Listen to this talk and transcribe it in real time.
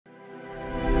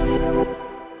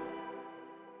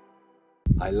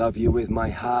I love you with my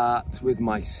heart, with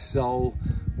my soul,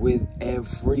 with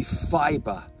every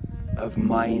fiber of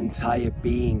my entire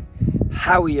being.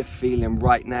 How are you feeling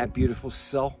right now, beautiful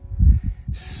soul?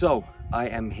 So, I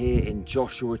am here in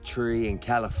Joshua Tree in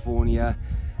California,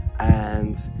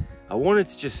 and I wanted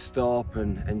to just stop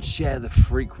and share the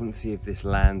frequency of this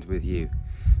land with you.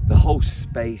 The whole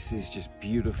space is just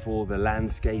beautiful, the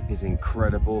landscape is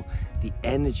incredible, the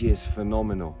energy is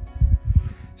phenomenal.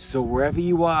 So wherever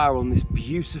you are on this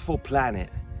beautiful planet,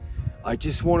 I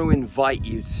just want to invite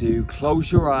you to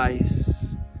close your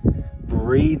eyes,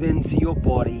 breathe into your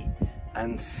body,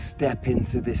 and step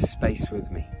into this space with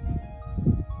me.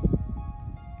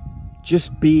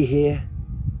 Just be here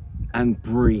and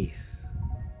breathe.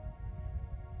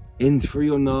 In through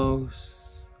your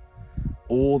nose,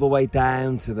 all the way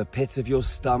down to the pit of your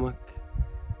stomach,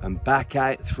 and back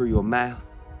out through your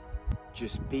mouth.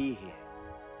 Just be here.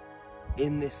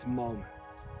 In this moment,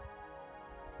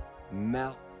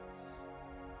 melt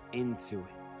into it.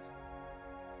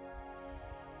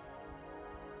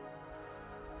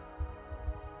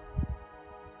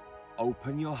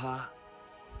 Open your heart,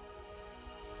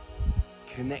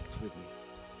 connect with me,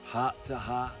 heart to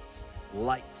heart,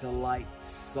 light to light,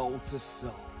 soul to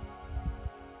soul.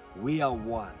 We are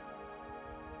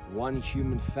one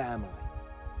human family,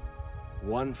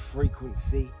 one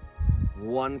frequency,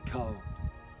 one code.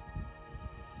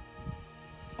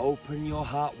 Open your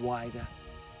heart wider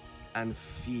and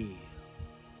feel.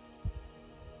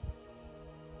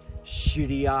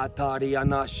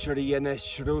 Shiriyatariana shiriyane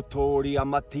shrutoriya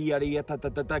matiyariyata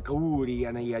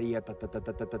tatakuriana yariyata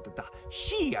tatatata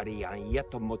shiriyan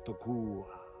yatomotokua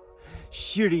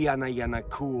shiriyana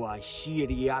yanakua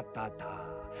shiriyatata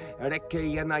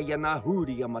rekeyana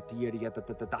yanahuriya matiyariyata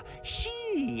tatata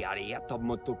shiriyata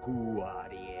motokua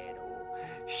riero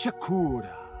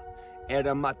shakura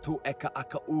era matu eka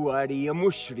aka uaria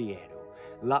mushriero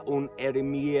la un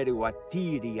erimiero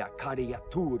atiria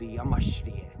cariaturi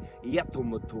amashrie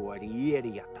yatomotori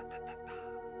eria tatatata.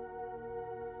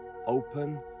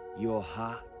 Open your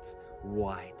heart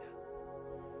wide.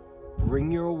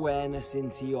 Bring your awareness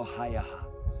into your higher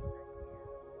heart.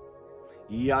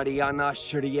 Yariana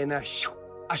shriena shu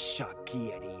asha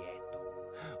kierieto.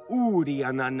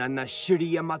 Uriana nana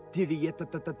shria materia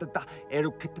tatatata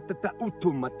erukatata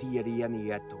utumateria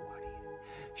nietoari.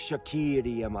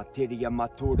 Shakiria materia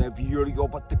matura viurio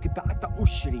batakata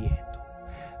ushrieto.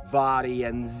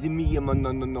 Varian zimia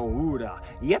manonohura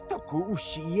yetaku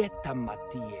ushieta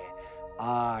matie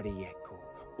arieko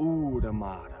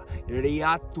uramara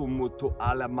riatu mutu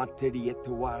ala materia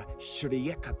tua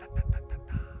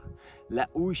shriekatatata la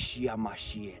ushia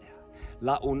mashiera.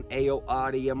 La un eo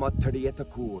aria materieta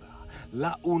cura,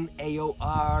 la un eo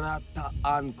arata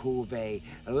ankuve,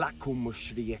 la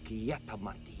kumushrieki yata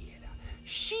matiera,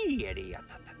 shieri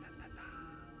yatatatata.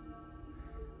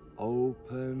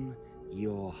 Open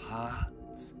your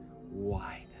heart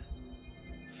wide.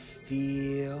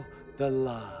 Feel the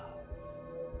love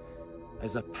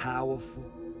as a powerful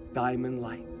diamond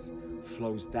light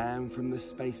flows down from the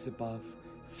space above,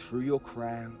 through your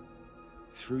crown,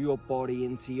 through your body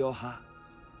into your heart.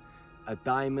 A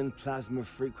diamond plasma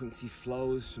frequency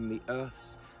flows from the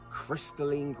Earth's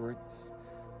crystalline grids,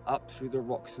 up through the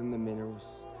rocks and the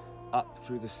minerals, up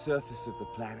through the surface of the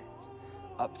planet,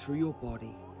 up through your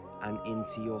body and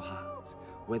into your heart,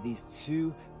 where these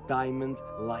two diamond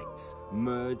lights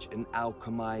merge and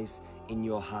alchemize in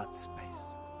your heart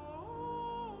space.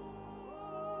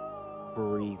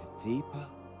 Breathe deeper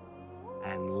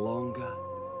and longer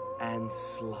and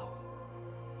slower.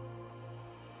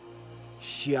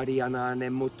 Shiariana ne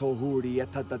motohuri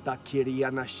atata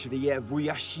kiriana shrie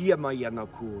vuyashima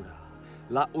yanakura.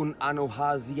 La un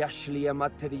anohazi ashlia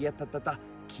materia tata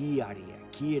kiaria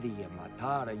kiria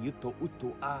matara yuto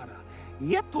utu ara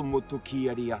yeto moto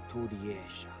kiaria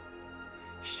toriesha.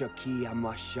 Shakia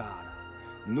mashara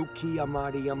nukia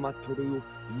maria maturu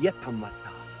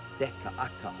yetamata deka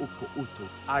aka uko utu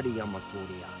aria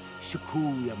matoria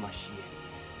shukuya mashieri.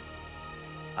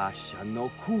 Asha no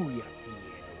kuya ti.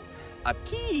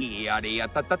 Aki aria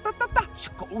tatatata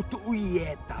shko utu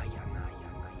uyeta yana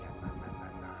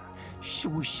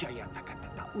shusha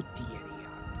yatakatata utieria.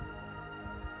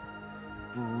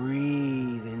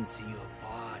 Breathe into your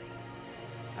body.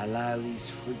 Allow these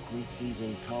frequencies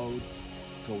and codes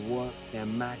to work their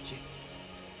magic.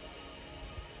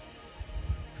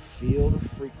 Feel the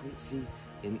frequency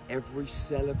in every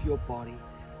cell of your body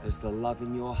as the love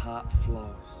in your heart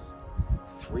flows.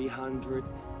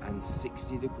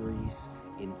 360 degrees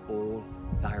in all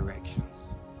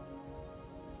directions.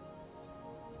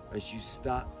 As you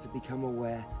start to become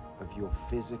aware of your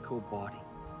physical body,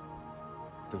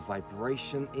 the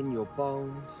vibration in your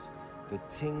bones, the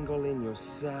tingle in your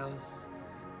cells,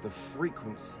 the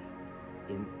frequency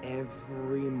in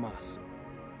every muscle.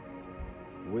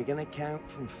 We're going to count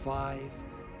from 5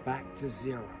 back to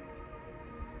 0.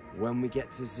 When we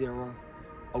get to 0,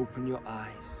 open your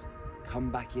eyes,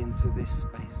 come back into this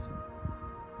space,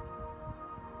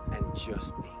 and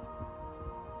just be.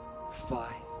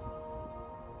 5,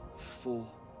 4,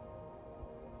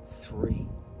 3,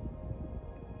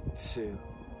 2,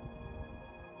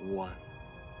 1,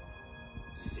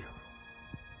 0.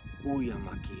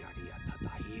 Uyamakiaria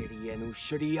tatahiri enu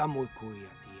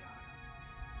shriamukuyatia.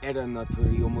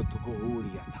 Eranaturi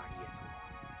omutukuhuria tarietu.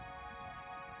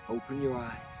 Open your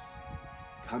eyes,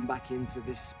 come back into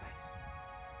this space,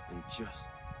 and just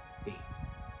be.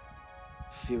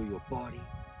 Feel your body,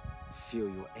 feel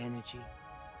your energy,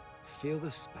 feel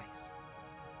the space,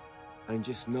 and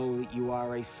just know that you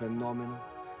are a phenomenal,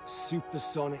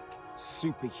 supersonic,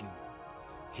 superhuman,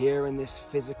 here in this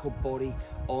physical body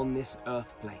on this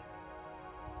earth plane.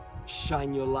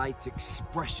 Shine your light,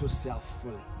 express yourself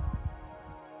fully.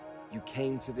 You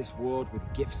came to this world with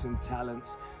gifts and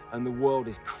talents, and the world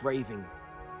is craving them.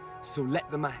 So let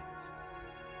them out.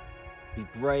 Be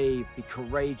brave, be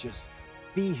courageous,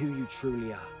 be who you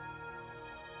truly are.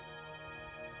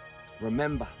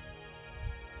 Remember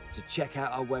to check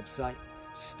out our website,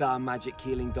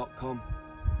 starmagichealing.com.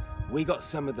 We got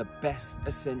some of the best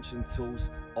ascension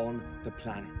tools on the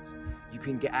planet. You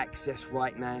can get access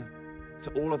right now to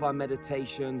all of our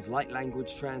meditations, light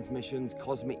language transmissions,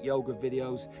 cosmic yoga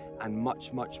videos, and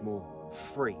much, much more,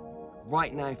 free,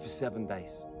 right now for 7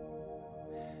 days.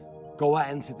 Go out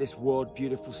into this world,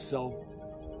 beautiful soul.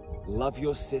 Love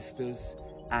your sisters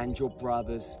and your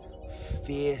brothers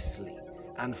fiercely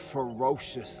and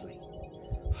ferociously.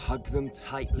 Hug them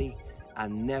tightly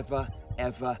and never,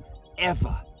 ever,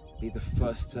 ever be the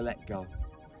first to let go.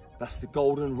 That's the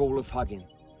golden rule of hugging.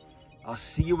 I'll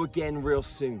see you again real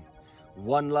soon.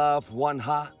 One love, one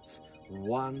heart,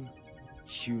 one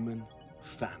human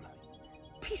family.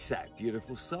 Peace out,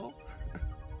 beautiful soul.